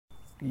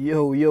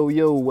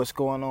Yo, what's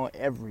going on,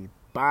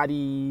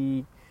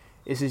 everybody?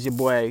 This is your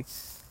boy,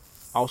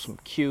 Awesome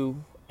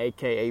Q,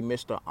 aka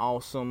Mr.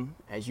 Awesome,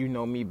 as you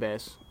know me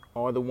best,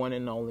 or the one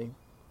and only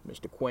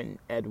Mr. Quentin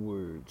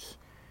Edwards.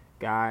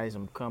 Guys,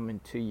 I'm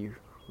coming to you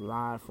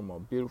live from a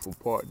beautiful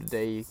part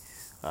today. It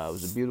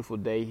was a beautiful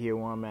day here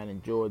where I'm at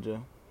in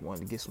Georgia.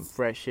 Wanted to get some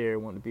fresh air,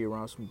 wanted to be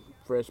around some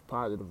fresh,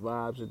 positive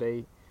vibes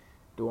today,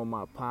 doing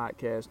my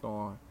podcast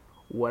on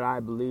what I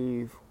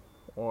believe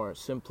are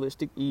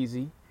simplistic,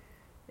 easy,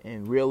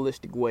 and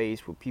realistic ways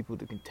for people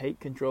to take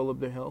control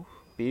of their health,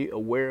 be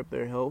aware of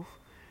their health,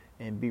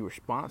 and be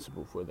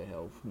responsible for their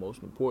health,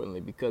 most importantly,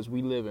 because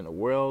we live in a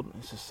world,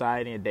 a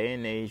society, a day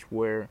and age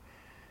where,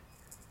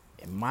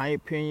 in my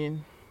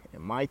opinion,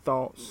 in my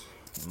thoughts,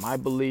 in my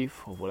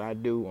belief of what I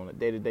do on a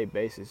day-to-day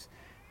basis,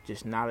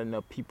 just not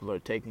enough people are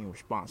taking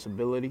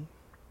responsibility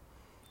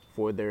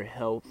for their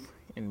health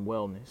and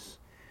wellness.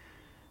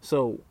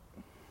 So,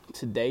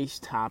 today's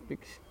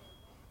topic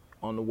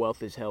on the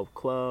Wealth is Health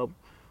Club,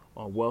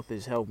 or Wealth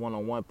is Health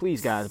 101.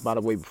 Please, guys, by the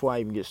way, before I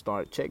even get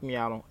started, check me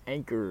out on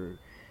Anchor.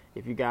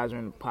 If you guys are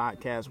in the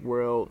podcast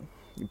world,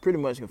 you pretty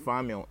much can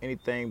find me on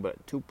anything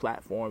but two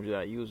platforms that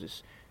I use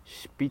is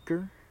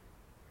Speaker,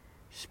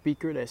 that's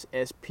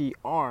Spreaker,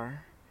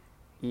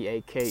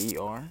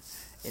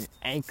 and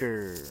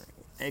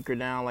Anchor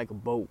down like a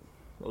boat.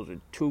 Those are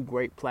two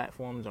great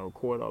platforms. I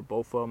record on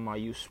both of them. I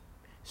use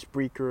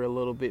Spreaker a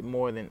little bit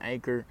more than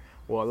Anchor,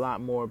 or a lot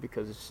more,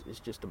 because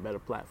it's just a better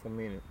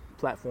platform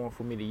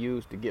for me to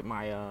use to get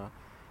my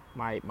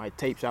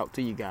tapes out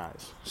to you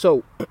guys.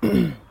 So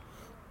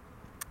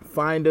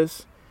find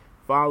us,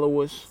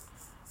 follow us,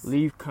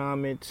 leave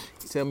comments,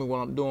 tell me what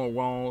I'm doing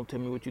wrong, tell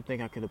me what you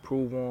think I could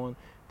improve on,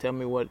 tell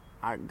me what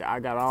I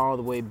got all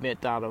the way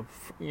bent out of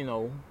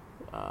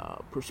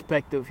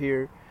perspective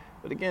here.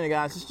 But again,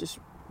 guys, it's just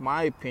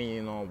my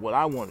opinion on what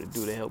I want to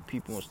do to help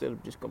people, instead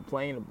of just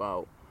complaining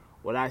about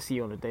what I see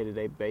on a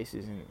day-to-day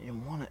basis,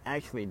 and want to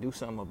actually do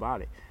something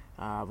about it.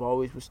 I've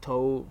always was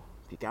told,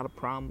 if you got a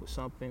problem with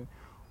something,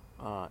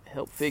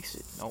 help fix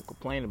it. Don't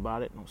complain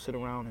about it. Don't sit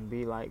around and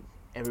be like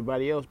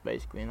everybody else,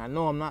 basically. And I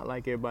know I'm not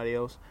like everybody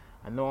else.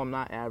 I know I'm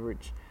not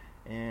average.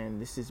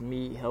 And this is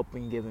me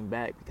helping, giving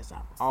back, because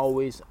I've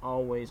always,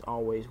 whether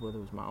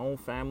it's my own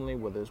family,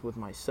 whether it's with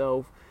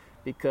myself,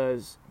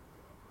 because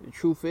the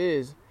truth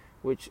is,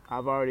 which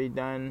I've already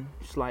done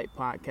slight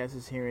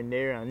podcasts here and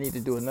there, I need to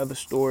do another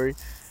story.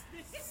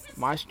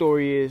 My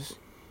story is,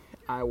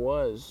 I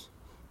was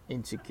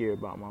insecure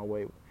about my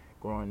weight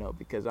growing up,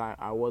 because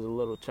I was a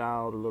little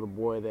child, a little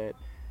boy that,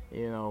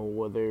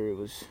 whether it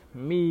was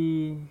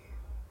me,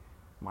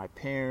 my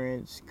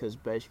parents, because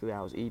basically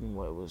I was eating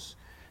what was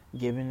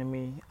given to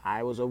me,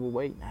 I was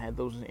overweight. I had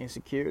those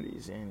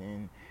insecurities,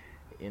 and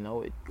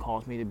it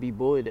caused me to be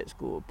bullied at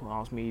school. It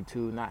caused me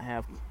to not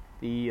have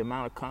the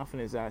amount of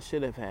confidence that I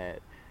should have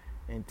had,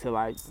 until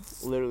I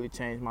literally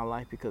changed my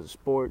life because of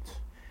sports.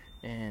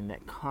 And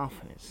that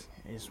confidence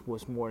is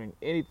what's more than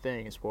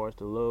anything, as far as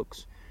the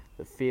looks,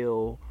 the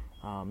feel,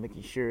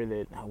 making sure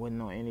that I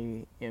wasn't on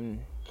any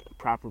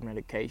improper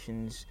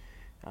medications,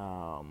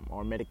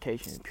 or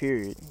medication,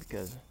 period,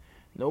 because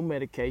no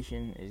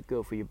medication is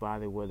good for your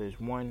body, whether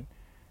it's one,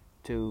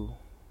 two,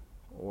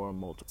 or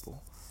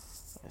multiple,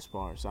 as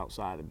far as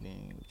outside of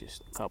being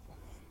just a couple.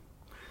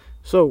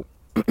 So,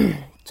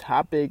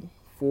 topic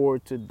for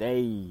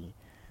today.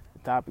 The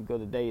topic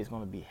of today is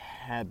going to be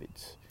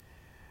habits.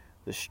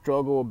 The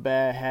struggle of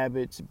bad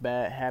habits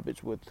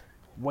with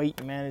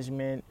weight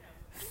management,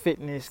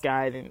 fitness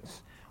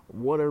guidance.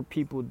 What are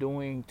people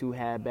doing to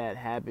have bad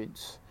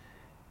habits?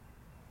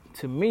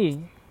 To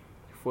me,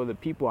 for the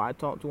people I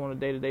talk to on a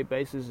day-to-day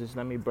basis,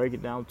 let me break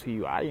it down to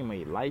you. I am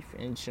a life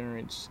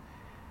insurance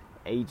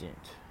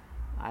agent.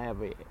 I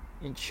have an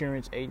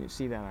insurance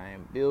agency that I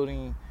am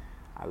building.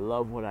 I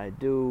love what I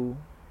do.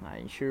 I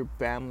insure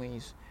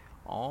families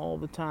all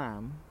the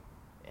time,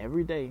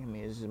 every day. I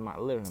mean, this is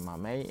literally my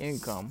main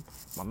income,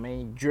 my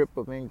main drip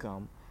of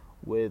income,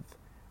 with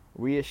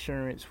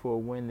reassurance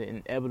for when the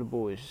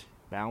inevitable is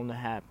bound to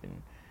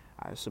happen.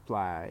 I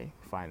supply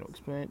final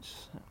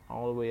expense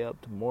all the way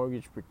up to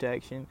mortgage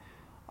protection,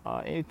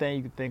 anything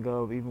you can think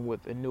of, even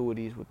with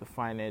annuities, with the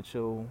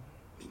financial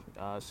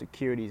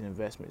securities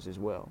investments as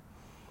well.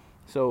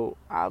 So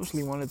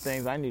obviously, one of the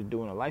things I need to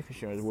do in the life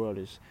insurance world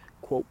is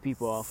quote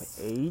people off of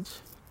age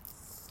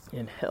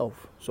and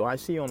health. So I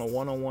see on a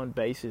one-on-one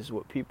basis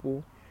what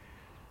people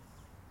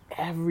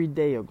every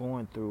day are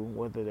going through,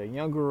 whether they're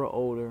younger or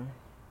older.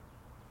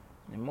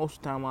 And most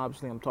of the time,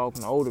 obviously, I'm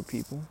talking to older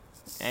people.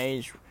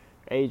 Age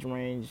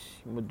range,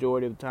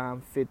 majority of the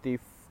time, 50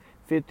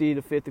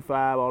 to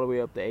 55, all the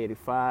way up to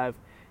 85.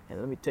 And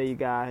let me tell you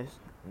guys,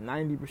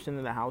 90%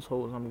 of the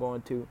households I'm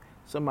going to,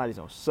 somebody's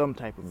on some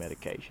type of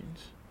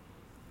medications.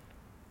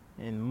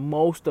 And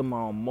most of them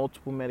are on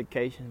multiple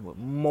medications with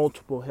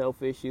multiple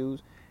health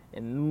issues.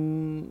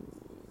 And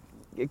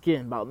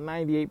again, about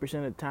 98%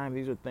 of the time,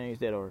 these are things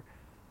that are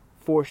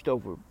forced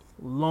over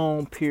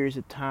long periods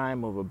of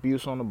time of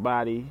abuse on the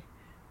body,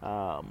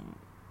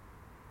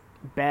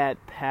 bad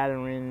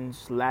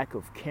patterns, lack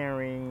of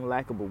caring,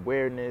 lack of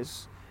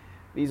awareness.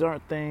 These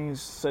aren't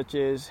things such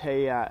as,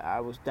 hey, I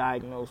was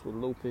diagnosed with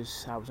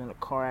lupus, I was in a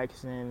car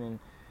accident,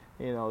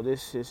 and,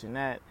 this, and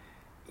that.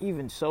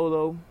 Even so,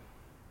 though,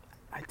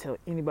 I tell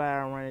anybody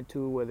I run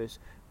into, whether it's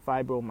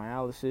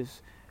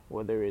fibromyalgia,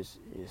 whether it's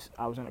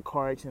I was in a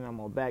car accident, I'm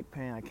on back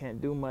pain, I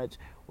can't do much,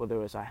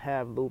 whether it's I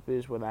have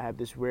lupus, whether I have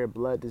this rare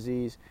blood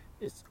disease,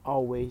 it's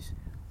always,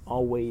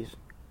 always,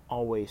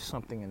 always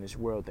something in this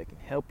world that can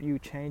help you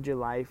change your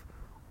life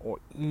or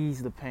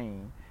ease the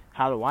pain.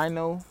 How do I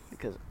know?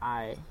 Because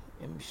I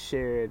am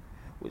shared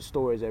with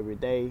stories every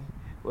day.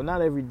 Well,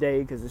 not every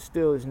day, because it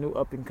still is new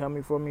up and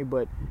coming for me,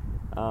 but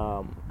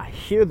I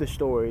hear the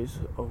stories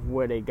of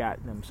where they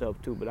got themselves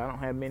to, but I don't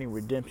have many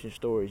redemption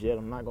stories yet.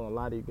 I'm not going to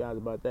lie to you guys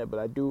about that, but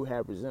I do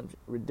have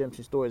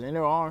redemption stories, and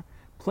there are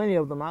plenty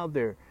of them out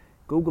there.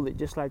 Google it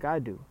just like I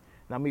do.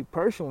 Now, me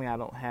personally, I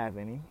don't have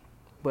any,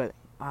 but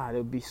it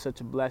would be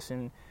such a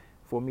blessing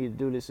for me to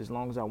do this as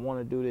long as I want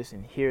to do this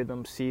and hear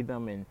them, see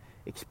them, and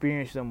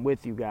experience them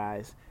with you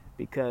guys,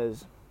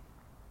 because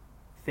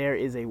there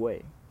is a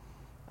way.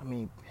 I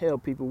mean, hell,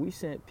 people, we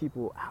sent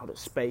people out of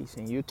space,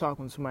 and you're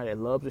talking to somebody that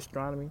loves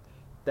astronomy.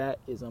 That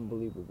is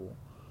unbelievable.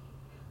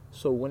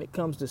 So when it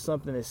comes to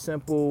something as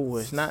simple, well,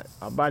 it's not,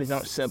 our bodies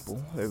aren't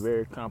simple. They're a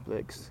very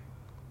complex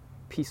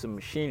piece of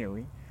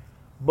machinery.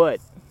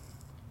 But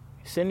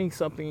sending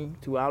something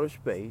to outer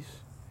space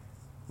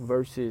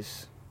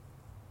versus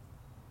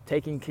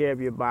taking care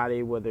of your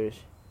body, whether it's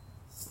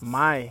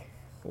my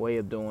way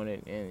of doing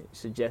it and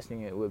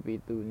suggesting it would be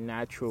through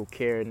natural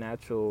care,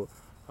 natural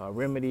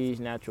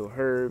remedies, natural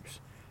herbs.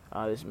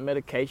 This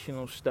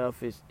medicational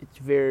stuff it's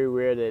very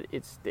rare that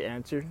it's the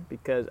answer,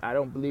 because I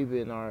don't believe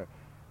in our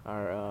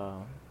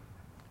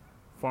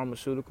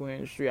pharmaceutical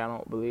industry. I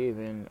don't believe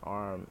in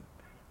our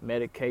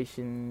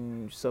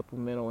medication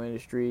supplemental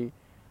industry.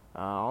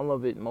 All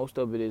of it, most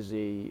of it is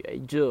a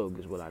jug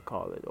is what I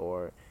call it,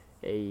 or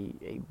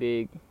a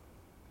big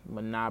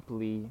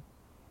monopoly.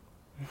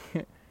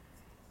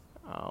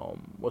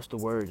 What's the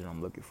word that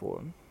I'm looking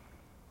for?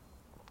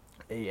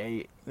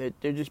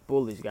 They're just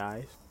bullies,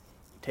 guys.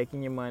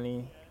 Taking your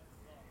money.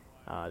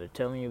 They're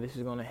telling you this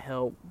is going to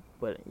help,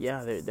 but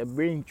yeah, they're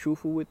being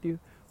truthful with you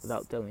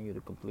without telling you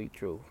the complete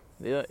truth.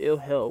 It'll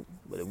help,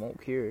 but it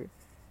won't cure it.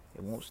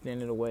 It won't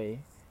stand it away.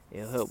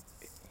 It'll help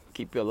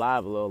keep you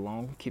alive a little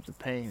longer, keep the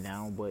pain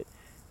down, but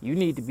you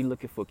need to be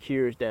looking for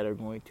cures that are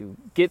going to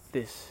get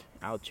this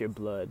out your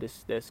blood.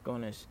 That's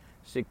going to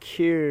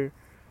secure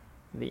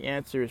the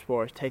answer as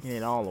far as taking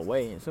it all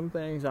away. And some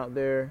things out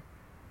there,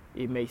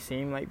 it may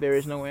seem like there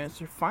is no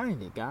answer.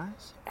 Find it,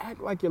 guys.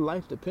 Act like your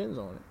life depends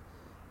on it.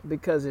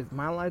 Because if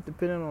my life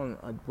depended on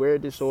a rare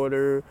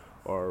disorder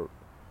or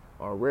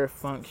rare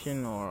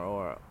function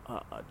or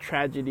a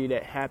tragedy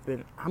that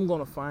happened, I'm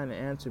going to find the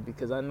answer,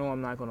 because I know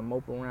I'm not going to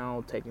mope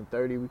around taking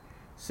 30,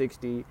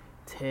 60,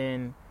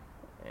 10,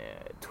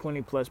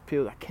 20 plus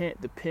pills. I can't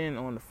depend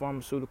on the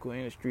pharmaceutical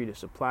industry to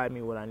supply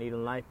me what I need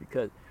in life,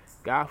 because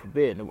God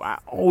forbid, I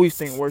always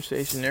think worst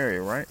case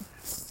scenario, right?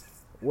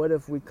 What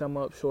if we come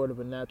up short of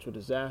a natural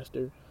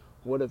disaster?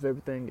 What if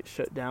everything gets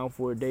shut down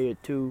for a day or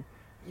two?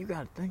 You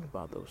got to think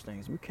about those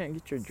things. You can't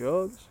get your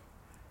drugs.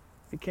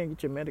 You can't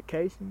get your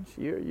medications.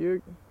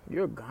 You're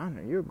a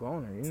goner. You're a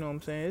goner. You know what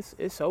I'm saying?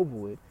 It's over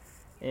with,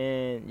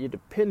 and you're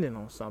dependent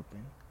on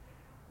something,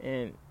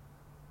 and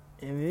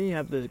then you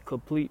have the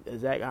complete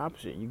exact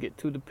opposite. You get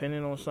too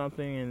dependent on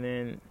something, and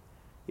then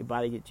your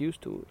body gets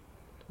used to it,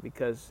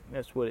 because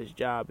that's what its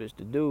job is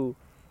to do,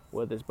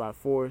 whether it's by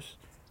force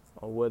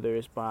or whether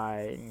it's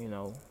by,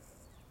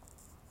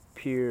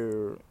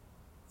 pure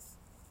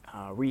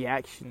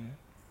reaction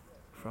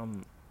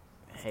from,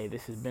 hey,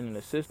 this has been in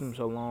the system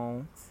so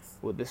long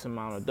with this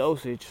amount of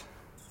dosage,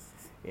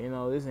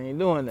 this ain't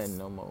doing nothing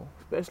no more,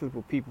 especially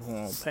for people who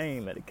are on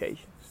pain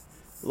medications.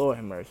 Lord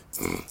have mercy.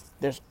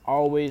 There's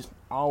always,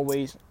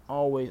 always,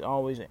 always,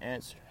 always an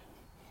answer.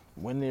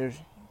 When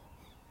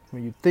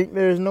you think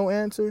there's no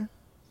answer,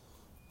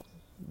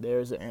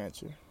 there's an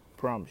answer.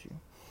 Promise you.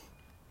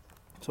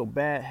 So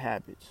bad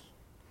habits.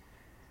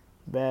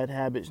 Bad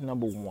habits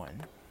number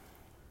 1.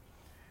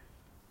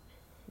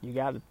 You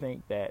got to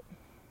think that,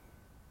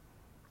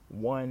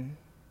 1,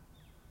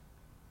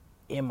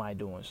 am I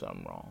doing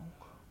something wrong?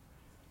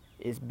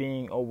 Is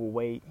being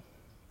overweight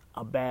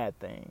a bad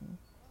thing?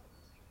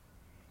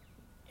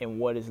 And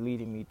what is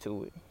leading me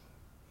to it?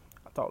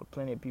 I talk to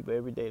plenty of people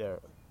every day that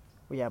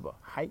we have a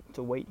height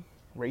to weight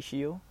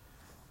ratio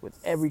with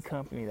every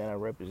company that I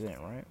represent,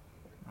 right?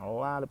 A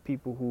lot of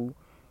people who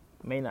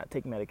may not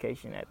take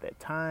medication at that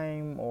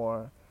time,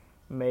 or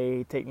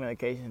may take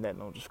medications that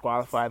don't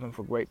disqualify them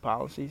for great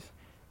policies.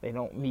 They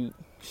don't meet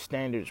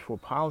standards for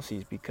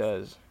policies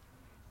because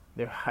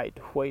their height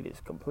to weight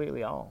is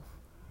completely off.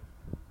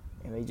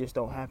 And they just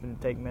don't happen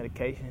to take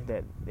medications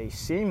that they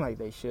seem like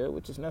they should,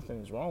 which is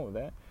nothing is wrong with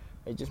that.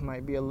 It just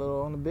might be a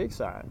little on the big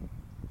side.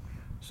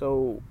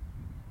 So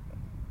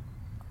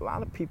a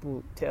lot of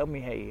people tell me,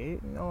 hey,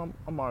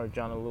 I'm already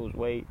trying to lose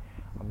weight.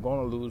 I'm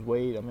going to lose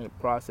weight. I'm in the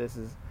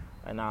processes.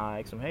 And I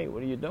ask them, hey,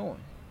 what are you doing?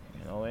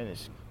 and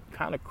it's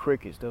kind of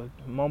crickets. They'll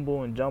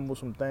mumble and jumble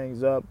some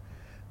things up,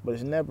 but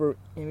it's never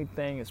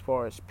anything as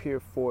far as pure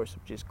force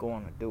of just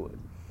going to do it.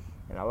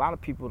 And a lot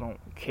of people don't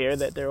care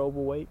that they're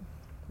overweight,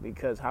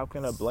 because how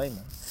can I blame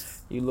them?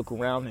 You look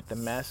around at the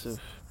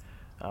massive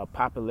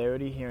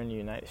popularity here in the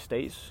United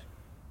States,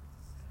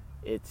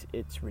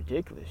 it's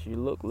ridiculous. You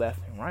look left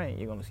and right,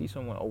 you're going to see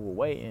someone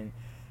overweight, and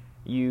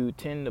you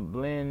tend to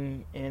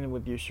blend in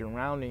with your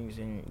surroundings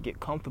and get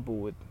comfortable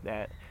with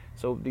that.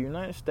 So the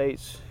United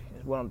States,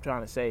 is what I'm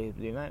trying to say, if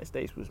the United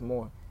States was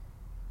more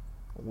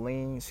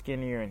lean,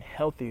 skinnier, and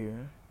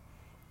healthier,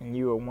 and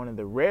you are one of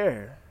the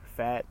rare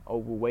fat,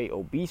 overweight,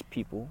 obese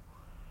people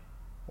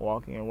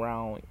walking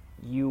around,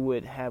 you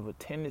would have a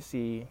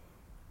tendency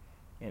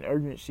and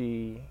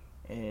urgency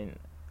and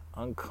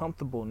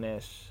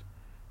uncomfortableness,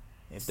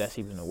 if that's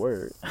even a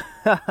word,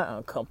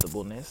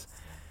 uncomfortableness,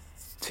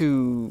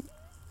 to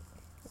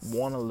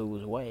want to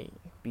lose weight,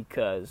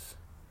 because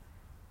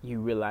you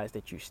realize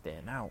that you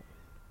stand out.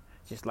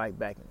 Just like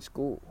back in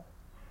school,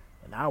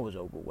 when I was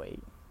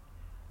overweight,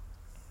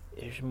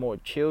 there's more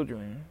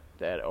children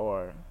that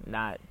are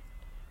not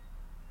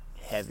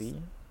heavy,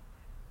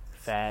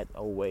 fat,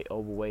 overweight,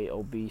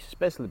 obese,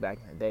 especially back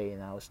in the day,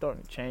 and I was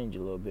starting to change a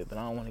little bit, but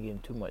I don't want to get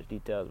into too much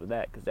details with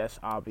that, because that's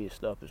obvious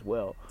stuff as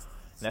well.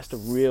 And that's the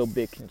real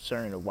big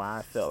concern of why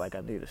I felt like I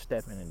needed to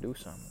step in and do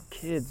something.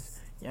 Kids,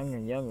 younger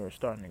and younger, are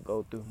starting to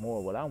go through more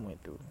of what I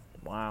went through.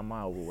 Why am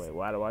I overweight?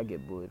 Why do I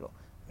get bullied?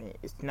 I mean,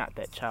 it's not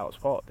that child's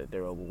fault that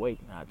they're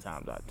overweight 9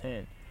 times out of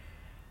 10.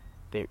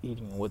 They're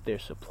eating what they're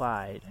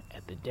supplied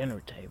at the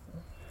dinner table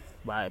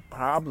by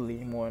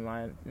probably more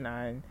than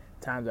 9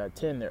 times out of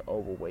 10 they're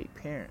overweight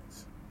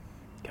parents.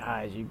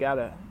 Guys, you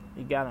gotta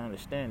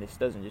understand, this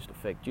doesn't just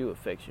affect you, it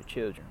affects your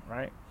children,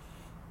 right?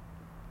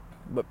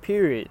 But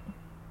period,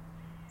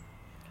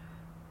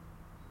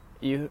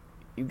 you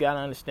gotta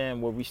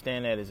understand where we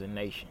stand at as a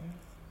nation,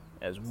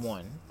 as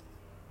one.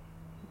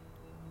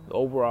 The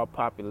overall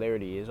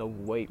popularity is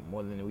overweight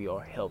more than we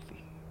are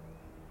healthy.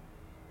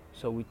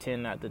 So we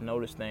tend not to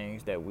notice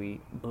things that we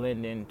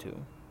blend into,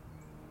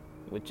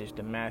 which is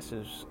the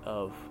masses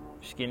of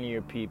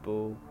skinnier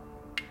people,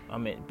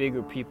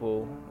 bigger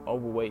people,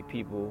 overweight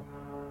people,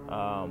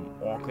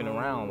 walking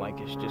around like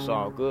it's just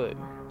all good.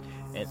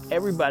 And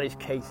everybody's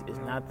case is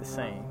not the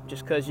same.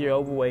 Just because you're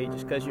overweight,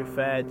 just because you're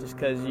fat, just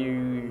because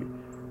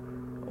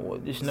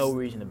there's no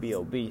reason to be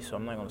obese, so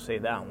I'm not going to say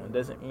that one. It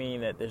doesn't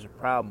mean that there's a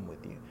problem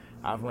with you.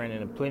 I've ran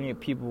into plenty of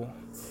people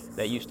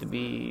that used to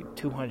be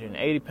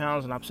 280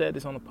 pounds, and I've said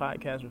this on the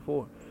podcast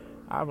before.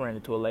 I've ran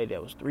into a lady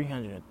that was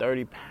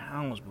 330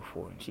 pounds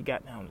before, and she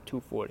got down to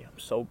 240. I'm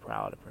so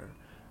proud of her.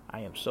 I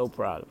am so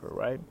proud of her,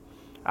 right?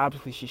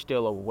 Obviously, she's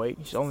still overweight.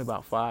 She's only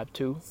about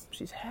 5'2".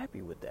 She's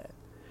happy with that,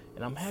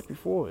 and I'm happy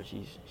for her.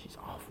 She's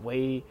off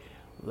way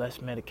less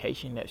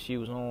medication that she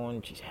was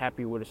on. She's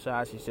happy with her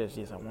size. She says,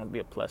 yes, I want to be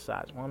a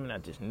plus-size woman. I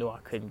just knew I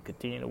couldn't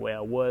continue the way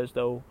I was,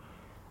 though.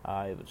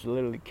 It was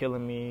literally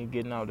killing me,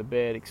 getting out of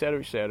bed, et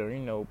cetera, et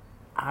cetera.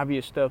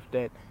 Obvious stuff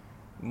that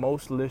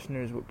most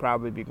listeners would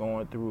probably be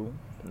going through.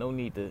 No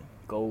need to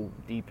go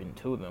deep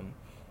into them.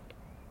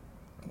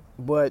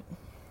 But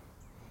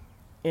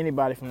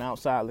anybody from the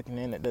outside looking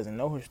in that doesn't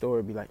know her story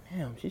would be like,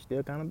 damn, she's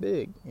still kind of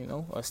big,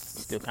 or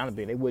still kind of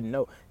big. They wouldn't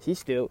know. She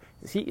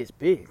is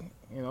big,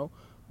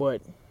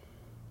 but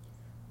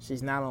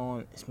she's not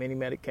on as many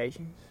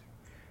medications.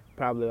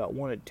 Probably about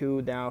 1 or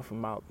 2, down from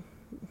about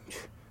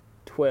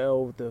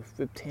 12 to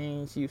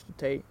 15 she used to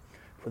take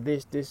for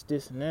this,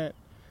 and that,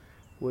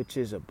 which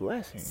is a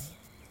blessing.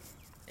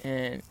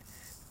 And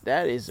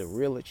that is a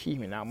real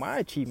achievement. Now, my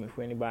achievement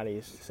for anybody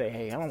is to say,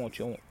 hey, I don't want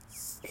you on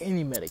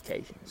any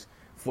medications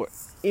for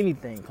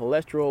anything,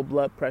 cholesterol,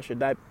 blood pressure,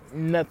 diabetes,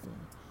 nothing,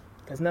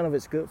 because none of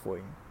it's good for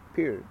you,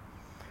 period.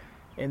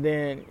 And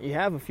then you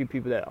have a few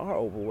people that are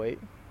overweight,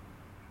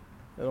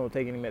 they don't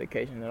take any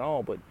medication at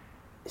all, but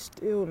it's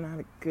still not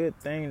a good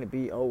thing to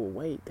be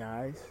overweight,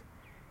 guys.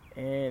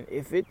 And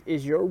if it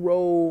is your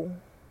role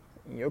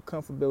and your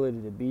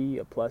comfortability to be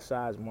a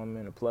plus-size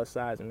woman, a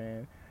plus-size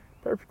man,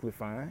 perfectly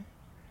fine.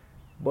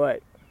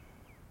 But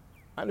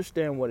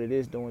understand what it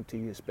is doing to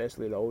you,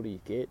 especially the older you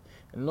get.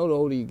 And the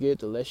older you get,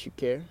 the less you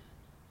care,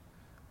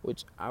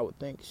 which I would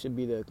think should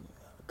be the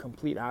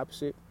complete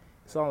opposite.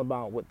 It's all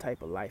about what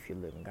type of life you're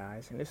living,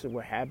 guys. And this is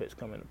where habits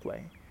come into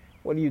play.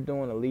 What are you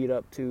doing to lead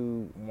up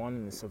to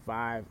wanting to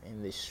survive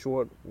in this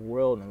short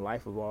world and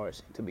life of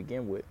ours to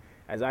begin with?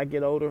 As I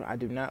get older, I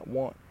do not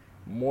want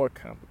more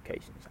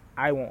complications.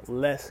 I want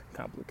less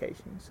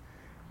complications,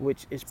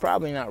 which is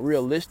probably not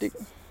realistic,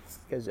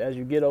 because as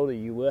you get older,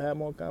 you will have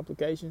more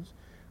complications,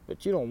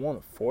 but you don't want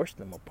to force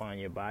them upon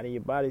your body.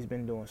 Your body's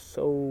been doing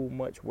so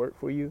much work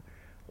for you.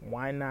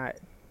 Why not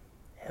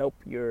help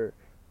your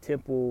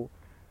temple,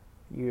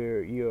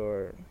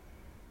 your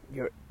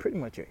pretty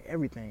much your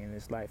everything in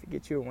this life? It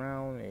gets you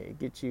around, it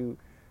gets you,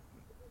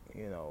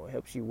 it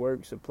helps you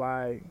work,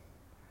 supply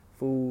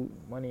food,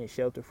 money, and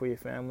shelter for your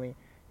family.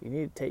 You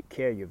need to take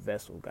care of your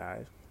vessel,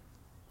 guys.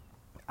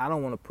 I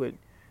don't want to put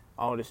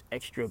all this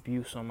extra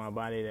abuse on my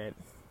body that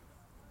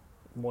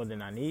more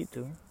than I need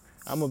to.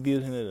 I'm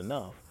abusing it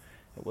enough.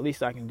 And what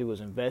least I can do is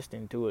invest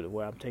into it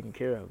where I'm taking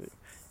care of it.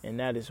 And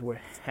that is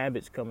where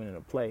habits come into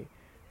play,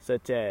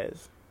 such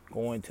as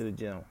going to the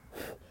gym,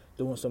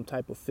 doing some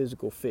type of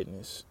physical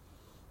fitness.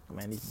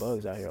 Man, these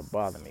bugs out here are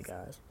bothering me,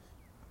 guys.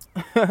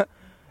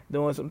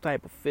 Doing some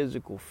type of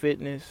physical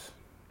fitness.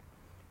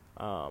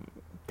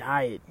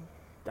 Diet.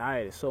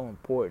 Diet is so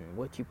important.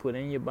 What you put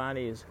in your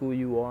body is who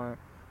you are,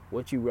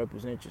 what you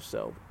represent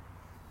yourself.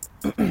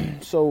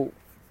 So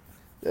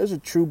there's a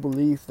true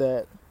belief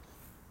that,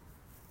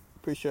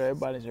 pretty sure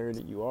everybody's heard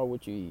it, you are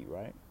what you eat,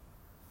 right?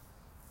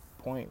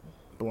 Point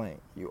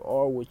blank. You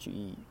are what you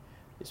eat.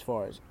 As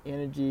far as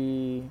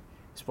energy,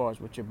 as far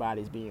as what your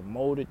body's being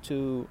molded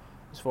to,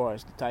 as far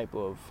as the type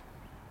of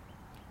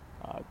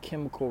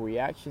chemical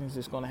reactions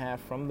it's going to have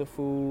from the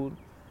food.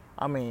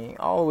 I mean,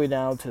 all the way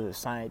down to the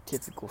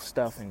scientific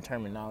stuff and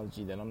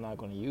terminology that I'm not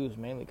going to use,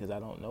 mainly because I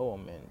don't know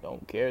them and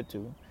don't care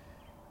to.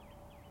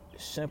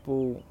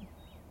 Simple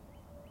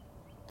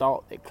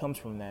thought that comes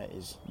from that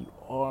is you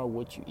are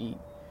what you eat.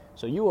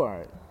 So you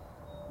are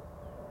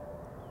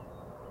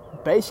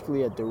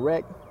basically a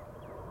direct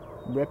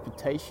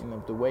reputation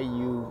of the way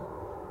you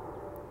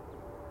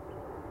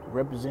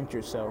represent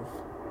yourself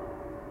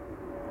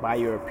by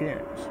your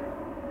appearance.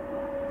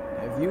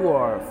 If you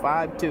are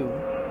 5'2",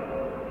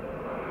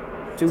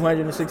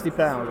 260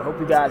 pounds, I hope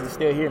you guys can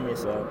still hear me.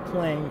 It's a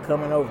plane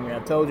coming over me. I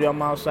told you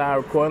I'm outside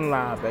recording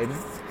live, baby.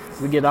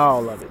 We get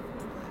all of it.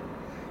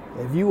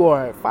 If you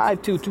are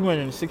 5'2",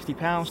 260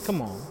 pounds,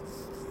 come on.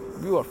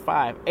 If you are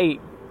 5'8",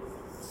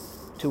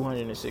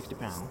 260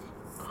 pounds,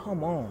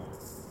 come on.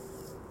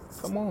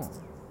 Come on.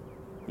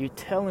 You're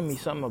telling me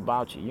something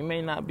about you. You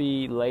may not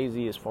be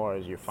lazy as far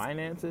as your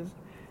finances,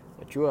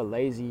 but you are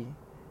lazy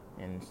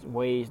in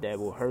ways that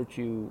will hurt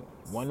you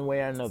one way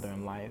or another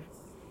in life.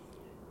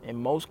 And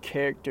most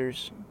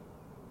characters,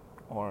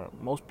 or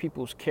most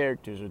people's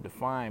characters, are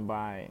defined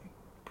by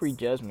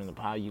prejudgment of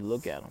how you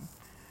look at them.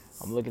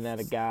 I'm looking at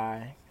a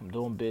guy, I'm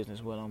doing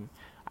business with them,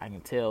 I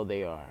can tell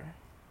they are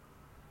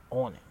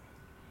on it.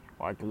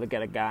 Or I can look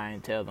at a guy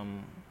and tell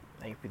them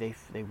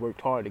they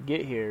worked hard to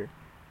get here,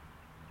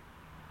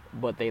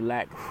 but they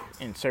lack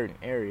in certain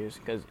areas.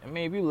 Because, I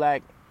mean, if you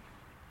lack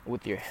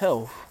with your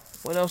health,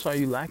 what else are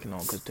you lacking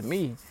on? Because to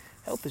me,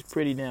 health is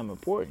pretty damn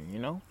important, you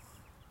know?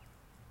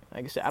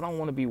 Like I said, I don't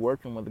want to be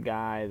working with a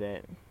guy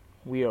that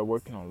we are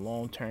working on a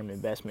long-term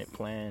investment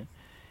plan,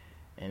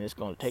 and it's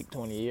going to take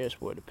 20 years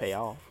for it to pay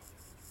off.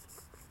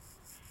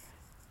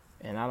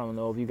 And I don't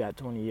know if you got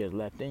 20 years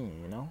left in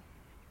you, you know?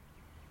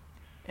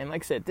 And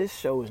like I said, this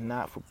show is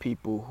not for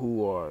people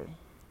who are,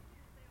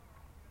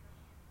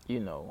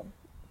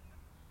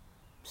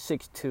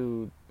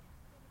 6'2",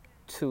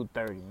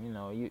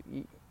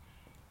 230.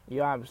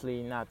 You're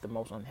obviously not the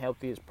most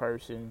unhealthiest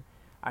person.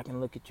 I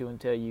can look at you and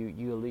tell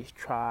you at least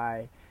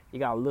try. You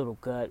got a little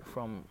gut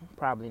from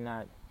probably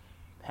not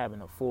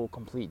having a full,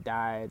 complete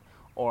diet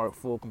or a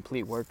full,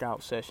 complete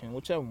workout session,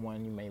 whichever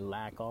one you may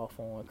lack off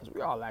on, because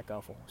we all lack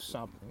off on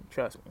something.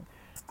 Trust me.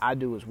 I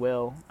do as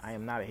well. I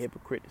am not a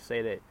hypocrite to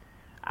say that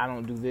I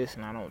don't do this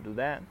and I don't do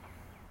that.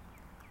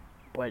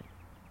 But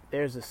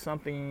there's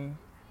something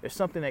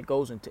that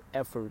goes into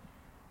effort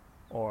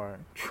or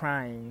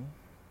trying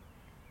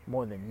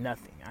more than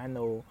nothing. I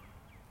know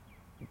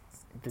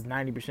the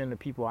 90% of the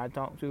people I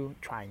talk to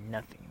try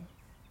nothing.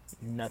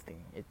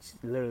 Nothing. It's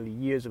literally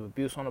years of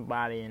abuse on the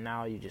body, and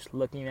now you're just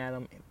looking at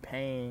them in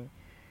pain.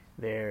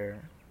 They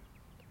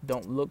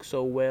don't look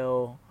so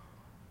well.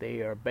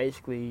 They are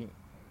basically,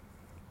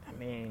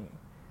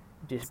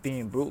 just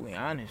being brutally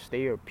honest,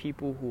 they are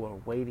people who are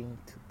waiting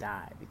to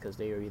die because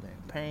they are either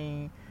in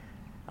pain,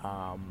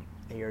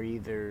 they are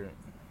either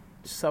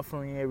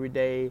suffering every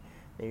day,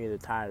 they're either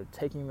tired of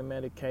taking the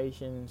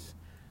medications.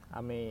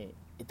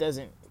 It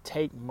doesn't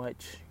take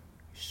much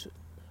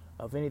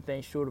of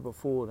anything short of a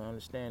fool to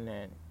understand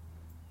that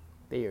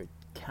they are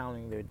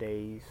counting their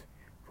days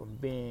from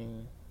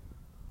being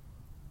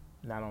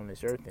not on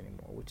this earth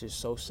anymore, which is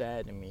so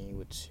sad to me,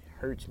 which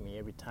hurts me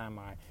every time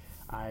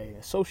I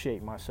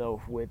associate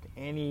myself with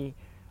any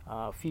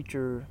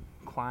future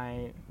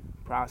client,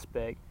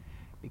 prospect,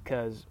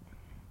 because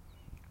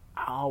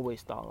I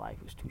always thought life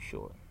was too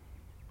short.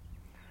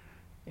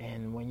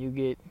 And when you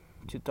get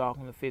to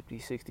talking to 50,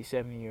 60,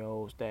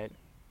 70-year-olds that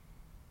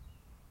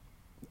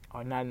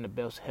are not in the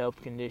best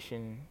health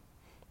condition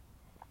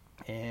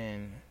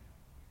and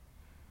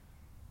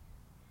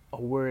are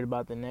worried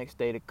about the next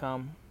day to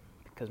come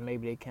because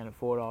maybe they can't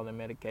afford all the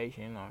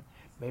medication, or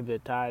maybe they're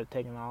tired of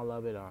taking all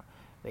of it, or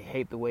they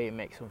hate the way it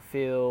makes them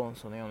feel, and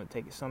so they only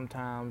take it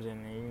sometimes.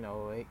 And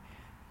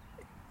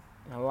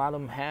a lot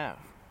of them have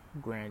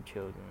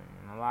grandchildren,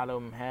 and a lot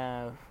of them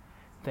have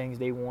things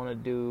they want to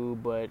do,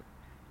 but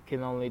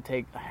can only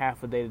take a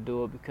half a day to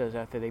do it because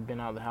after they've been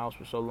out of the house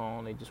for so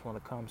long, they just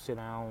want to come sit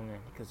down, and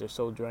because they're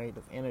so drained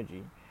of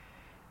energy,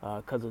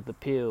 because of the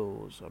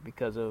pills, or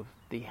because of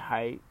the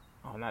height,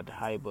 or not the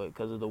height, but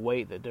because of the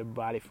weight that their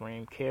body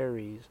frame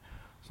carries.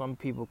 Some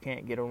people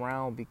can't get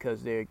around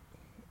because they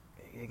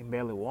can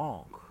barely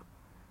walk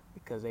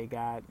because they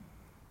got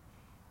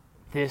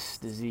this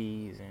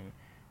disease, and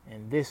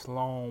and this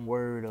long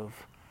word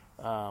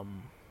of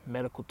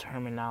medical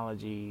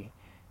terminology,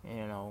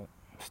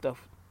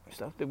 stuff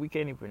that we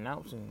can't even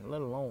pronounce, and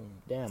let alone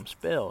damn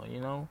spell,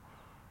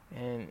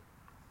 And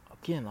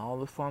again, all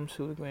the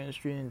pharmaceutical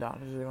industry and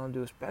doctors are gonna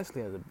do,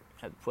 especially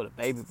for the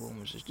baby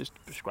boomers, is just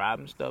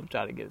prescribing stuff,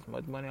 try to get as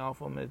much money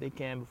off of them as they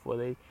can before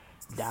they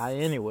die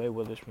anyway,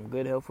 whether it's from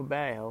good health or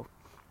bad health.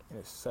 And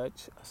it's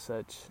such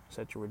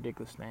a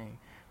ridiculous thing.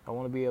 I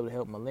want to be able to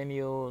help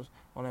millennials.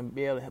 I want to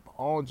be able to help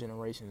all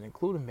generations,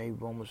 including baby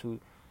boomers who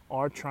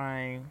are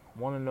trying,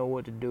 want to know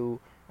what to do.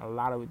 And a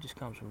lot of it just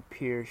comes from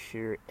pure,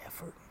 sheer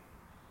effort.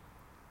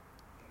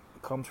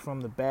 It comes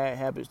from the bad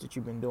habits that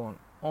you've been doing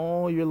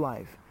all your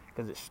life,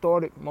 because it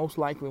started most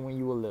likely when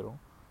you were little.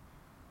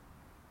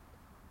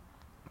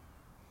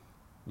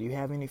 Do you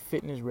have any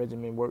fitness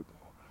regimen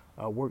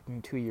worked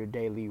into your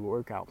daily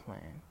workout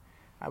plan?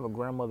 I have a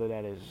grandmother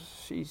that is,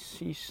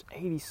 she's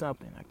 80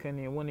 something. I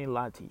wouldn't even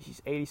lie to you.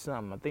 She's 80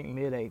 something, I think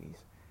mid 80s.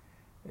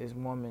 This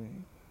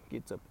woman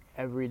gets up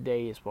every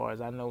day, as far as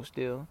I know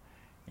still,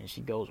 and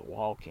she goes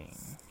walking.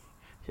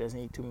 She doesn't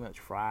eat too much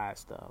fried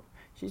stuff.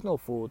 She's no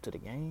fool to the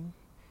game.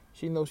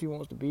 She knows she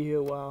wants to be here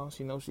a while.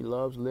 She knows she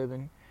loves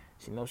living.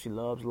 She knows she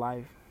loves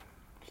life.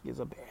 She gets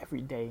up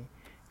every day,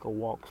 go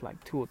walks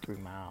like 2 or 3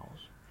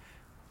 miles.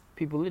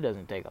 People, it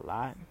doesn't take a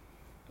lot.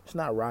 It's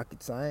not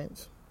rocket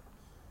science.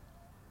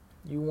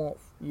 You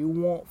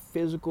want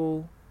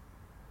physical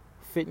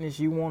fitness,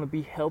 you want to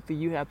be healthy,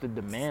 you have to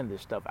demand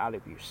this stuff out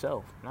of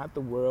yourself, not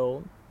the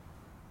world,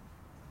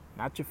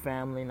 not your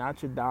family,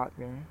 not your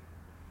doctor.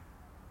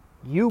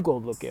 You go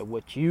look at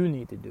what you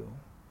need to do.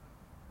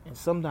 And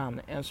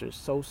sometimes the answer is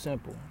so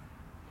simple.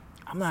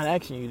 I'm not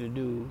asking you to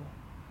do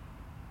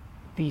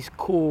these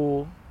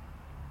cool,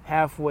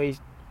 halfway,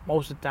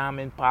 most of the time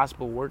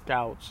impossible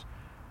workouts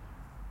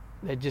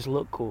that just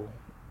look cool.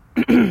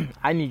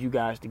 I need you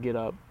guys to get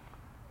up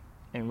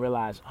and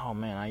realize, oh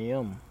man, I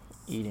am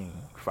eating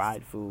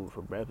fried food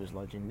for breakfast,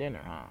 lunch, and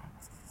dinner, huh?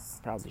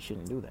 Probably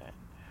shouldn't do that.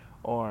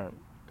 Or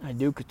I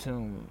do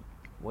consume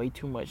way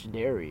too much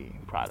dairy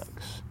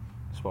products,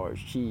 as far as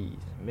cheese,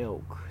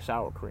 milk,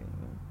 sour cream.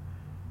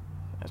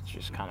 That's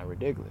just kind of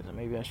ridiculous. And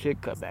maybe I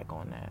should cut back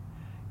on that.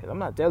 Because I'm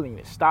not telling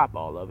you to stop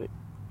all of it,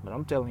 but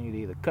I'm telling you to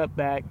either cut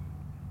back,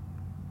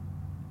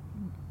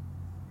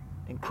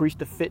 increase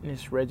the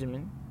fitness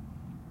regimen,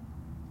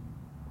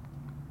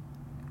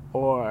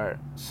 or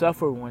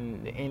suffer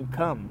when the end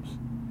comes.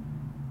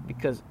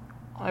 Because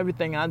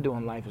everything I do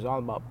in life is all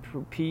about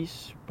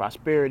peace,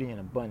 prosperity, and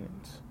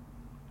abundance.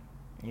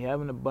 You have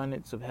an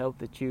abundance of health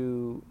that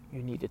you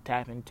need to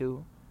tap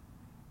into.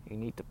 You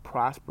need to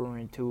prosper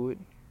into it.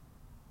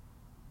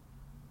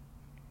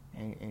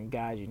 And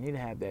guys, you need to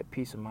have that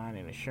peace of mind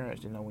and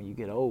assurance to know when you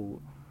get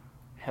old,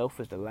 health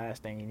is the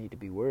last thing you need to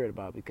be worried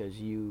about, because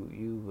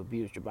you've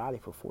abused your body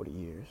for 40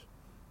 years.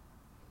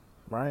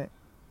 Right?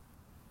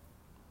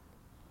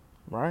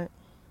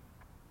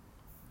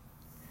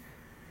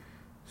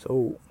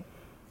 So,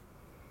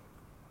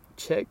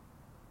 check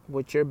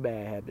what your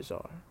bad habits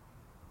are.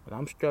 When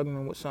I'm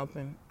struggling with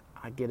something,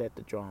 I get at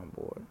the drawing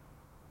board.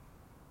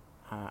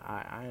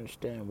 I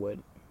understand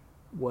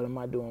what am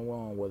I doing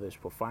wrong, whether it's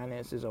for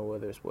finances or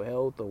whether it's for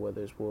health or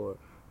whether it's for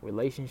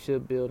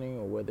relationship building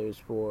or whether it's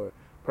for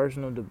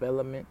personal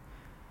development.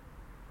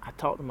 I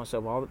talk to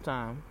myself all the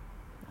time.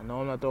 I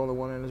know I'm not the only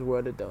one in this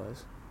world that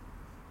does.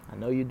 I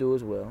know you do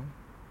as well.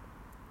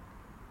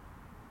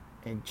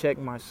 And check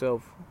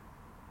myself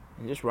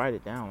and just write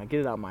it down. I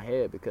get it out of my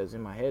head, because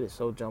in my head it's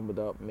so jumbled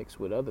up, mixed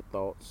with other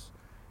thoughts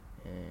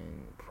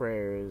and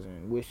prayers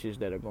and wishes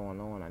that are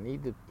going on. I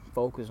need to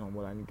focus on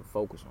what I need to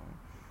focus on.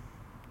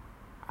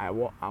 I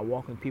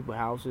walk in people's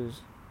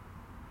houses,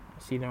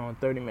 I see they're on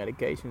 30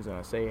 medications, and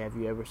I say, have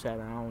you ever sat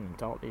down and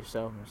talked to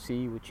yourself and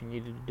see what you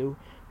needed to do?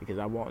 Because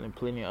I walked in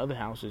plenty of other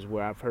houses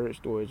where I've heard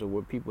stories of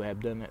where people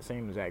have done that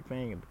same exact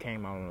thing and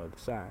came out on the other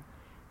side.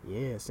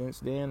 Yeah, since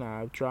then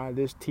I've tried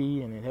this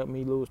tea and it helped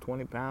me lose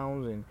 20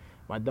 pounds, and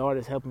my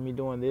daughter's helping me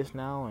doing this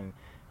now, and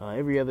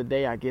every other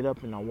day I get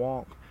up and I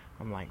walk.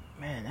 I'm like,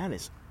 man, that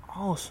is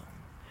awesome.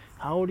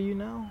 How old are you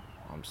now?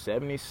 I'm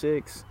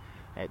 76.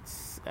 At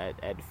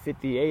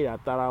 58, I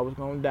thought I was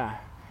going to die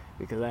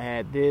because I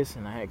had this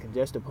and I had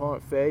congestive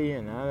heart failure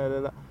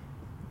and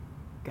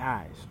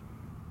Guys,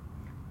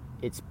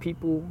 it's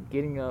people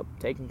getting up,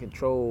 taking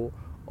control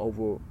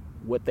over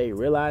what they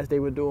realized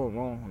they were doing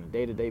wrong on a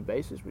day-to-day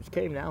basis, which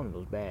came down to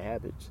those bad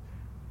habits.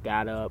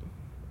 Got up,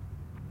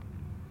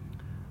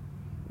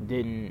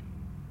 didn't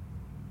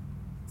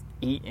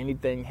eat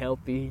anything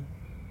healthy,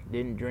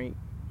 didn't drink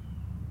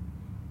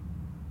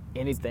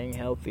anything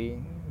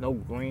healthy, no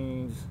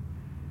greens,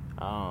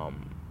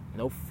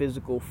 no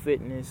physical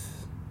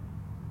fitness.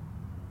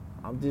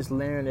 I'm just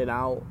layering it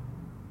out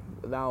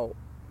without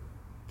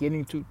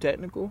getting too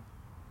technical,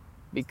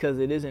 because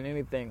it isn't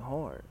anything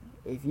hard.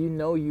 If you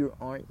know you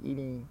aren't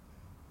eating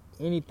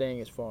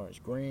anything as far as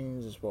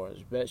greens, as far as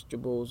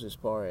vegetables, as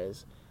far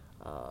as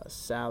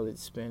salad,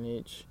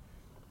 spinach,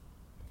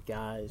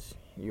 guys,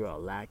 you are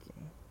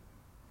lacking.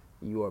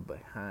 You are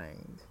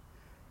behind.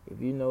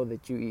 If you know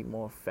that you eat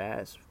more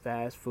fast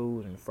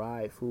food and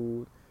fried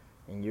food,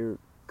 and you're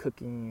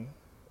cooking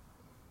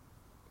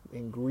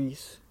in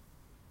grease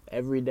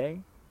every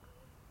day,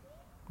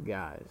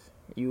 guys,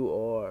 you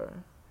are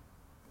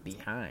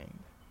behind.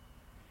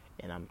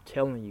 And I'm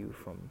telling you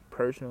from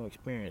personal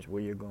experience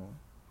where you're going,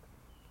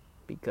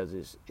 because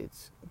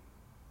it's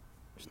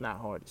not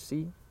hard to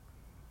see.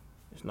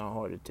 It's not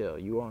hard to tell.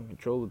 You are in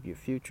control of your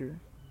future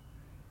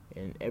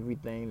and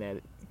everything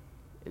that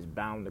is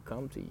bound to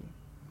come to you.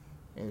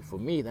 And for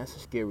me, that's a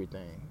scary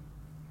thing,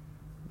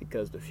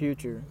 because the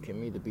future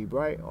can either be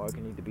bright or it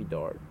can either be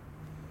dark.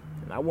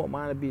 And I want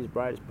mine to be as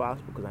bright as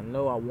possible, because I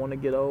know I want to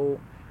get old,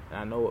 and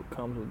I know what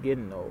comes with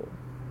getting old,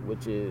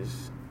 which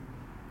is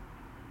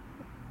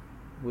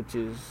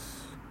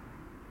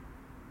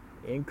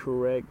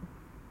incorrect,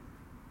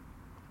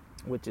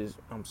 which is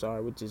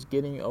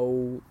getting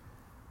old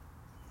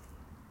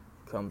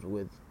comes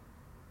with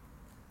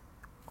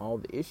all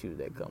the issues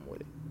that come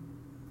with it.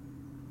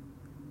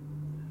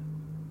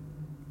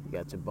 You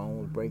got your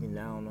bones breaking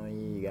down on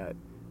you. You got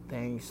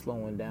things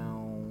slowing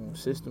down,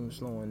 systems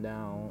slowing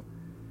down.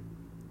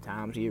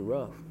 Times get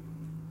rough.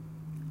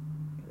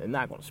 They're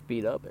not going to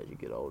speed up as you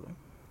get older,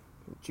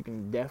 but you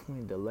can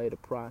definitely delay the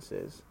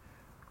process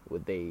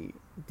with a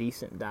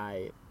decent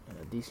diet and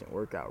a decent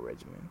workout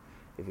regimen.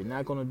 If you're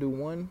not going to do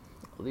one,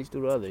 at least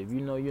do the other. If you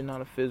know you're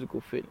not a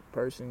physical fit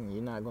person,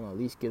 you're not going to at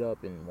least get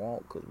up and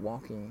walk, because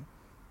walking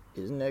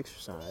is an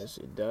exercise.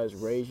 It does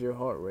raise your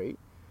heart rate.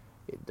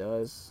 It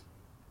does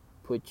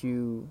put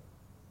you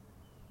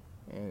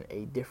in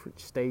a different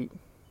state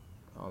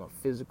on a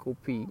physical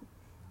peak.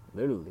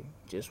 Literally,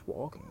 just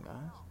walking,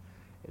 guys.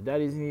 If that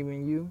isn't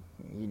even you,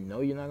 you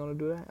know you're not going to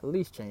do that, at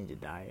least change your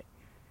diet.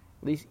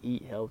 At least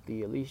eat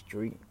healthy. At least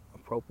drink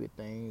appropriate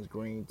things.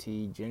 Green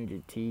tea, ginger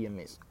tea. I mean,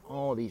 it's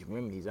all these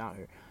remedies out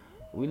here.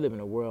 We live in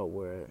a world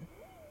where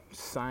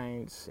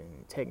science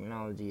and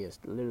technology has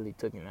literally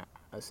taken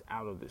us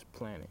out of this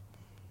planet.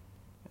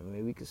 I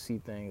mean, we could see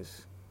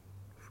things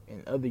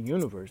in other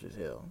universes,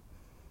 hell.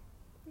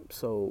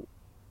 So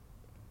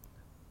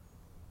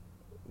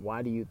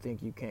why do you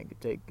think you can't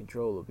take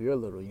control of your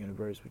little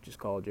universe, which is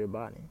called your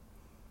body?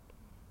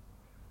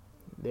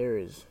 There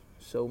is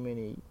so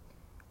many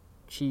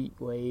cheat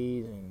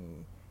ways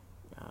and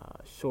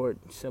short,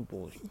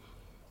 simple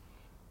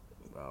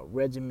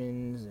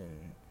regimens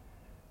and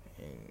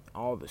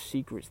all the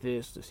secrets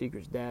this, the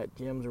secrets that,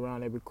 gyms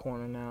around every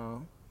corner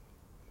now.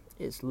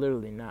 It's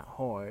literally not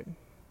hard,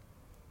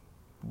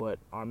 but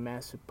our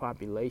massive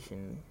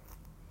population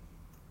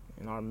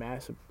and our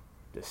massive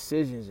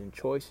decisions and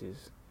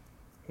choices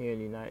here in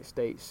the United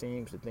States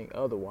seems to think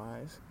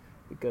otherwise,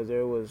 because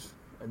there was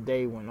a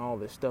day when all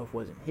this stuff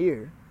wasn't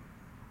here.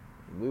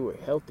 We were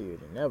healthier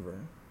than ever.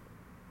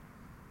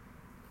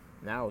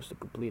 Now it's the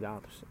complete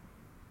opposite,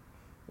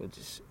 which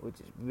is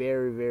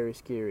very, very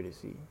scary to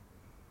see.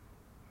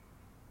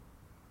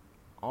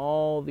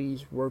 All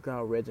these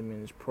workout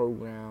regimens,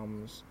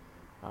 programs,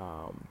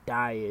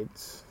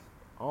 diets,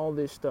 all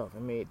this stuff. I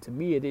mean, to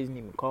me, it isn't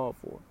even called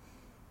for.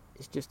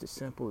 It's just as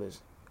simple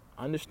as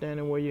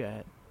understanding where you're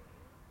at,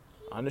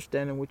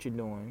 understanding what you're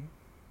doing,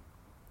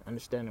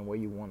 understanding where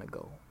you want to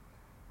go.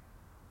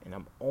 And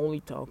I'm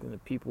only talking to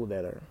people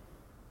that are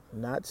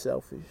not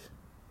selfish,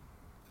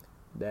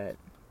 that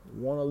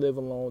want to live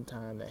a long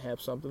time, that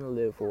have something to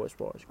live for as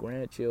far as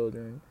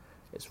grandchildren,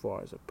 as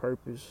far as a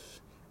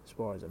purpose, as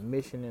far as a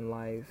mission in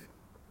life,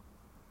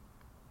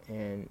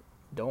 and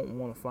don't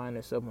want to find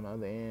themselves on the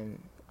other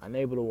end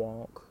unable to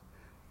walk,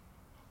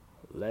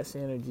 less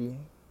energy,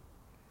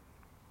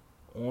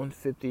 on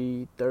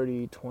 50,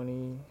 30,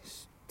 20,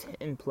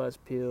 10 plus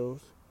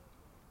pills.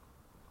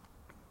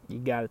 You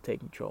got to take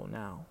control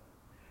now.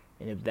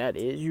 And if that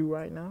is you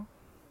right now,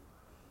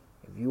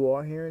 if you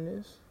are hearing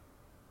this,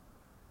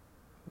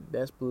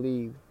 best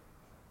believe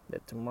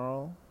that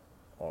tomorrow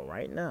or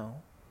right now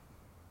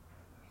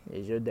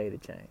is your day to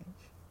change.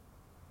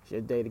 It's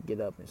your day to get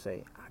up and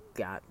say, I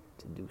got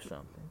to do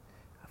something.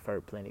 I've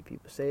heard plenty of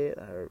people say it.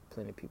 I heard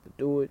plenty of people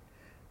do it.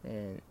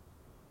 And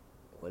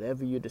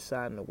whatever you're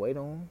deciding to wait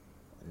on,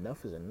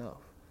 enough is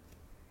enough.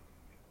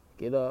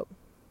 Get up.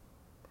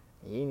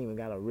 You ain't even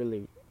got to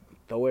really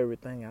throw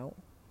everything out,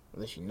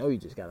 unless you know you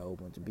just got a whole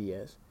bunch of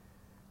BS.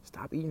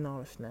 Stop eating all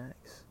the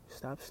snacks.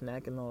 Stop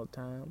snacking all the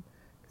time.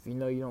 If you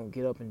know you don't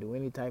get up and do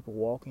any type of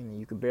walking and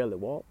you can barely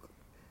walk,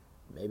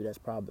 maybe that's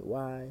probably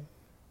why.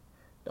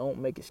 Don't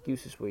make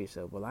excuses for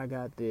yourself. Well, I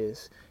got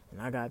this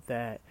and I got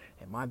that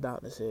and my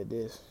doctor said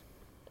this.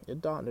 Your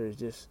doctor is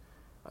just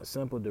a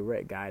simple,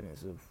 direct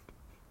guidance of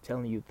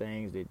telling you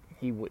things that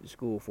he went to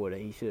school for that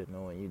he should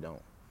know and you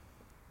don't.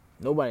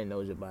 Nobody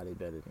knows your body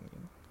better than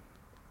you.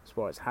 As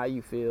far as how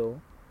you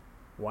feel,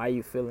 why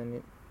you feeling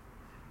it,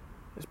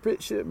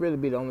 it should really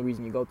be the only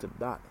reason you go to the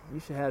doctor. You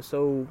should have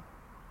so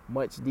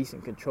much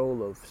decent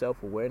control of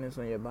self-awareness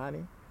on your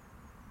body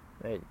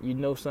that you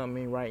know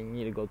something ain't right and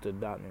you need to go to the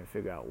doctor and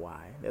figure out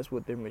why. That's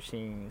what their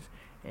machines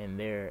and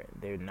their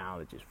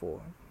knowledge is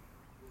for.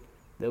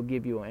 They'll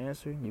give you an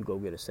answer, you go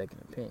get a second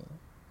opinion.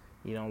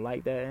 You don't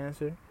like that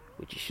answer,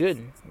 which you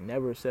shouldn't.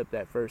 Never accept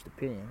that first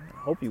opinion. I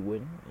hope you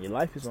wouldn't. Your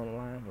life is on the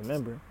line.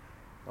 Remember,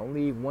 don't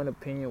leave one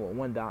opinion with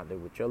one doctor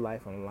with your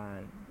life on the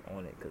line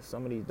on it, because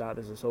some of these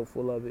doctors are so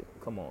full of it.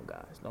 Come on,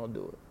 guys. Don't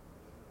do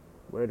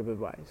it. Word of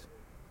advice.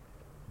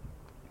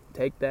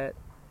 Take that.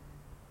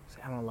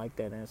 Say, I don't like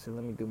that answer.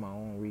 Let me do my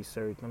own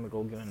research. Let me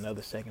go get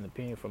another second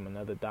opinion from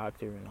another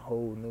doctor in a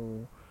whole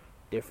new,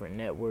 different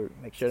network.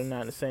 Make sure they're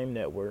not in the same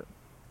network.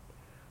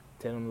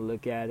 Tell them to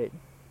look at it.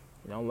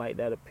 You don't like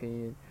that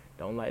opinion.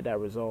 Don't like that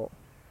result.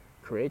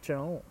 Create your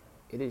own.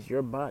 It is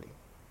your body.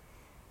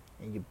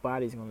 And your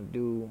body's going to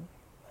do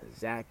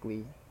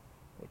exactly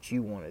what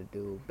you want to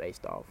do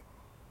based off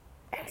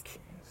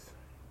actions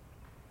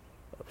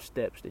of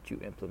steps that you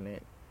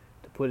implement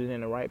to put it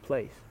in the right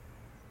place.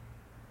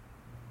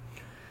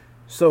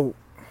 So,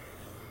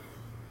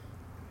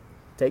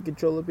 take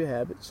control of your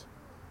habits.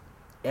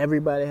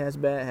 Everybody has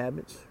bad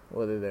habits,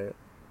 whether they're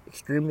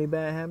extremely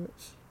bad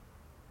habits,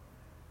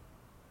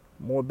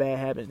 more bad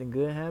habits than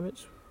good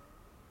habits.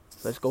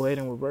 Let's go ahead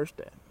and reverse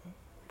that.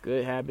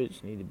 Good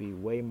habits need to be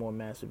way more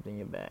massive than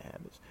your bad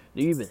habits.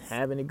 Do you even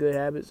have any good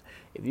habits?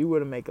 If you were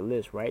to make a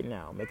list right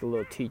now, make a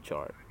little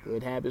T-chart.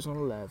 Good habits on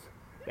the left,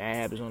 bad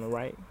habits on the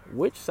right.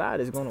 Which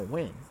side is going to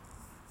win?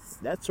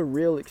 That's a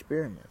real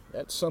experiment.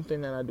 That's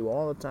something that I do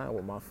all the time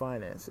with my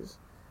finances.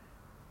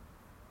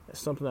 That's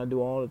something I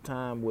do all the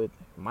time with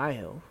my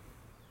health.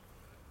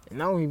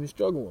 And I don't even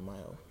struggle with my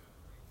health.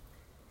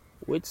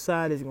 Which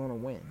side is going to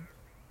win?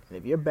 And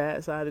if your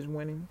bad side is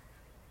winning,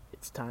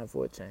 it's time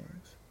for a change.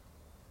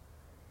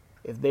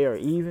 If they are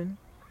even,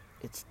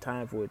 it's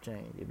time for a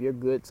change. If your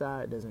good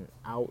side doesn't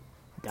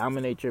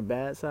out-dominate your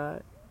bad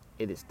side,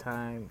 it is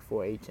time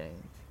for a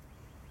change.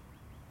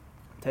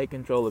 Take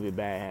control of your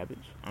bad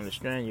habits.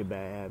 Understand your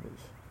bad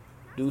habits.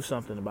 Do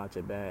something about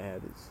your bad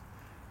habits,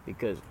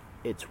 because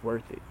it's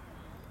worth it.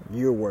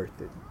 You're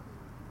worth it.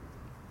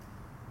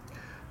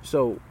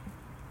 So,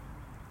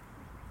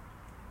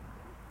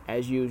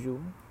 as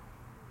usual,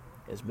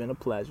 it's been a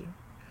pleasure.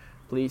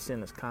 Please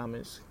send us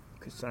comments,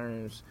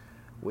 concerns.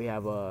 We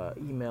have an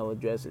email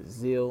address at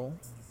Zeal,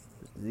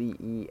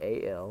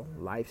 Z-E-A-L,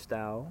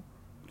 lifestyle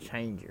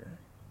changer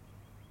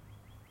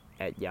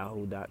at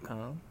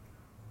yahoo.com.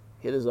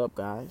 Hit us up,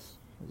 guys.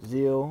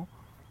 Zeal,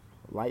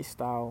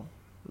 lifestyle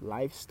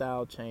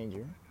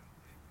changer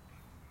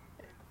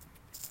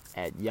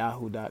at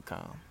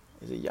yahoo.com.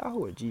 Is it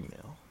Yahoo or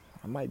Gmail?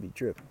 I might be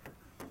tripping.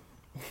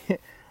 I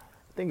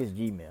think it's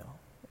Gmail.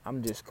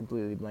 I'm just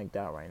completely blanked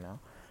out right now.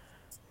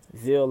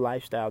 Zeal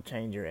lifestyle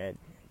changer at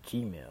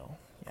Gmail.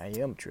 I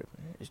am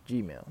tripping. It's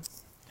Gmail.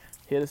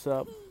 Hit us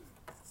up.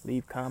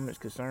 Leave comments,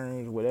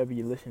 concerns, whatever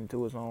you listen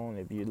to us on.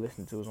 If you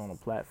listen to us on a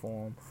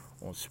platform,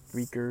 on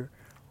Spreaker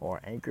or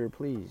Anchor,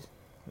 please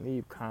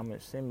leave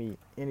comments. Send me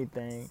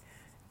anything.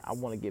 I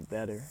want to get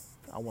better.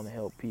 I want to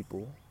help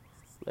people.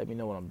 Let me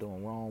know what I'm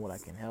doing wrong, what I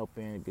can help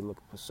in. If you're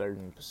looking for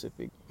certain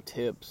specific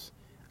tips,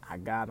 I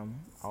got them.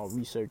 I'll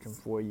research them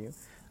for you.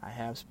 I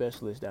have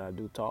specialists that I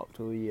do talk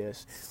to,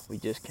 yes. We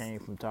just came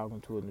from talking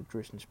to a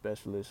nutrition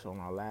specialist on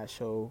our last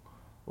show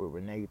with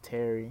Renee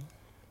Terry.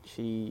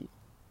 She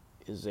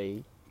is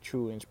a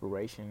true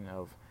inspiration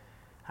of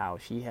how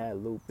she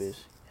had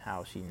lupus,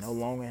 how she no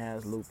longer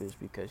has lupus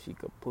because she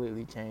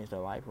completely changed her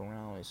life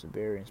around. It's a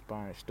very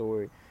inspiring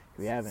story.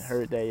 If you haven't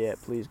heard that yet,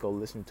 please go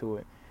listen to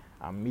it.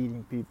 I'm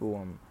meeting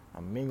people,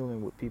 I'm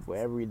mingling with people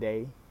every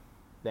day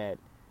that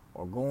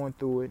are going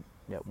through it,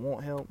 that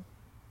want help,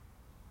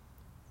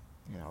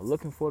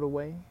 looking for the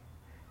way.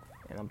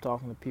 And I'm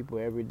talking to people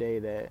every day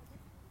that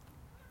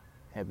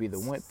have either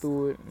went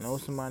through it, know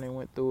somebody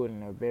went through it,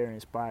 and are very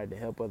inspired to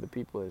help other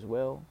people as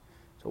well.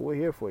 So we're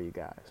here for you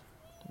guys.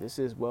 This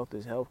is Wealth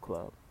is Health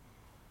Club.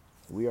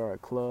 We are a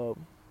club.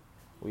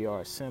 We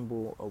are a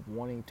symbol of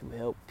wanting to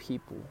help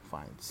people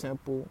find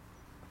simple,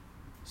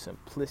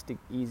 simplistic,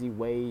 easy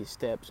ways,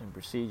 steps, and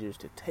procedures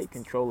to take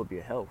control of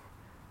your health.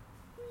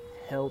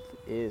 Health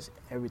is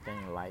everything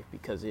in life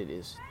because it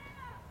is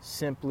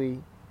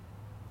simply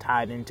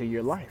tied into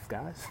your life,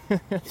 guys.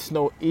 There's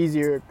no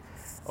easier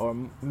or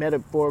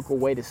metaphorical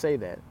way to say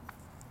that.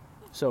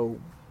 So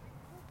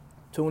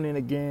tune in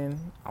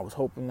again. I was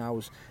hoping I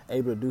was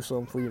able to do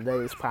something for you today.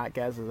 This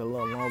podcast is a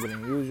little longer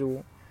than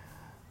usual.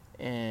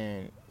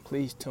 And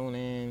please tune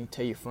in.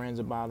 Tell your friends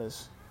about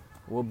us.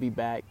 We'll be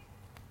back.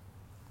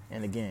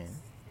 And again,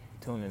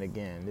 tune in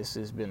again. This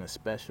has been a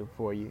special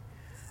for you.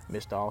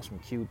 Mr. Awesome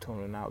Q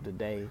tuning out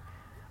today.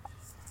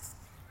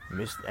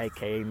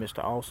 AKA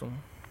Mr. Awesome.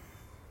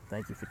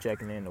 Thank you for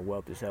checking in the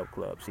Wealth is Health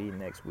Club. See you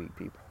next week,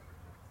 people.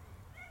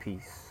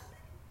 Peace.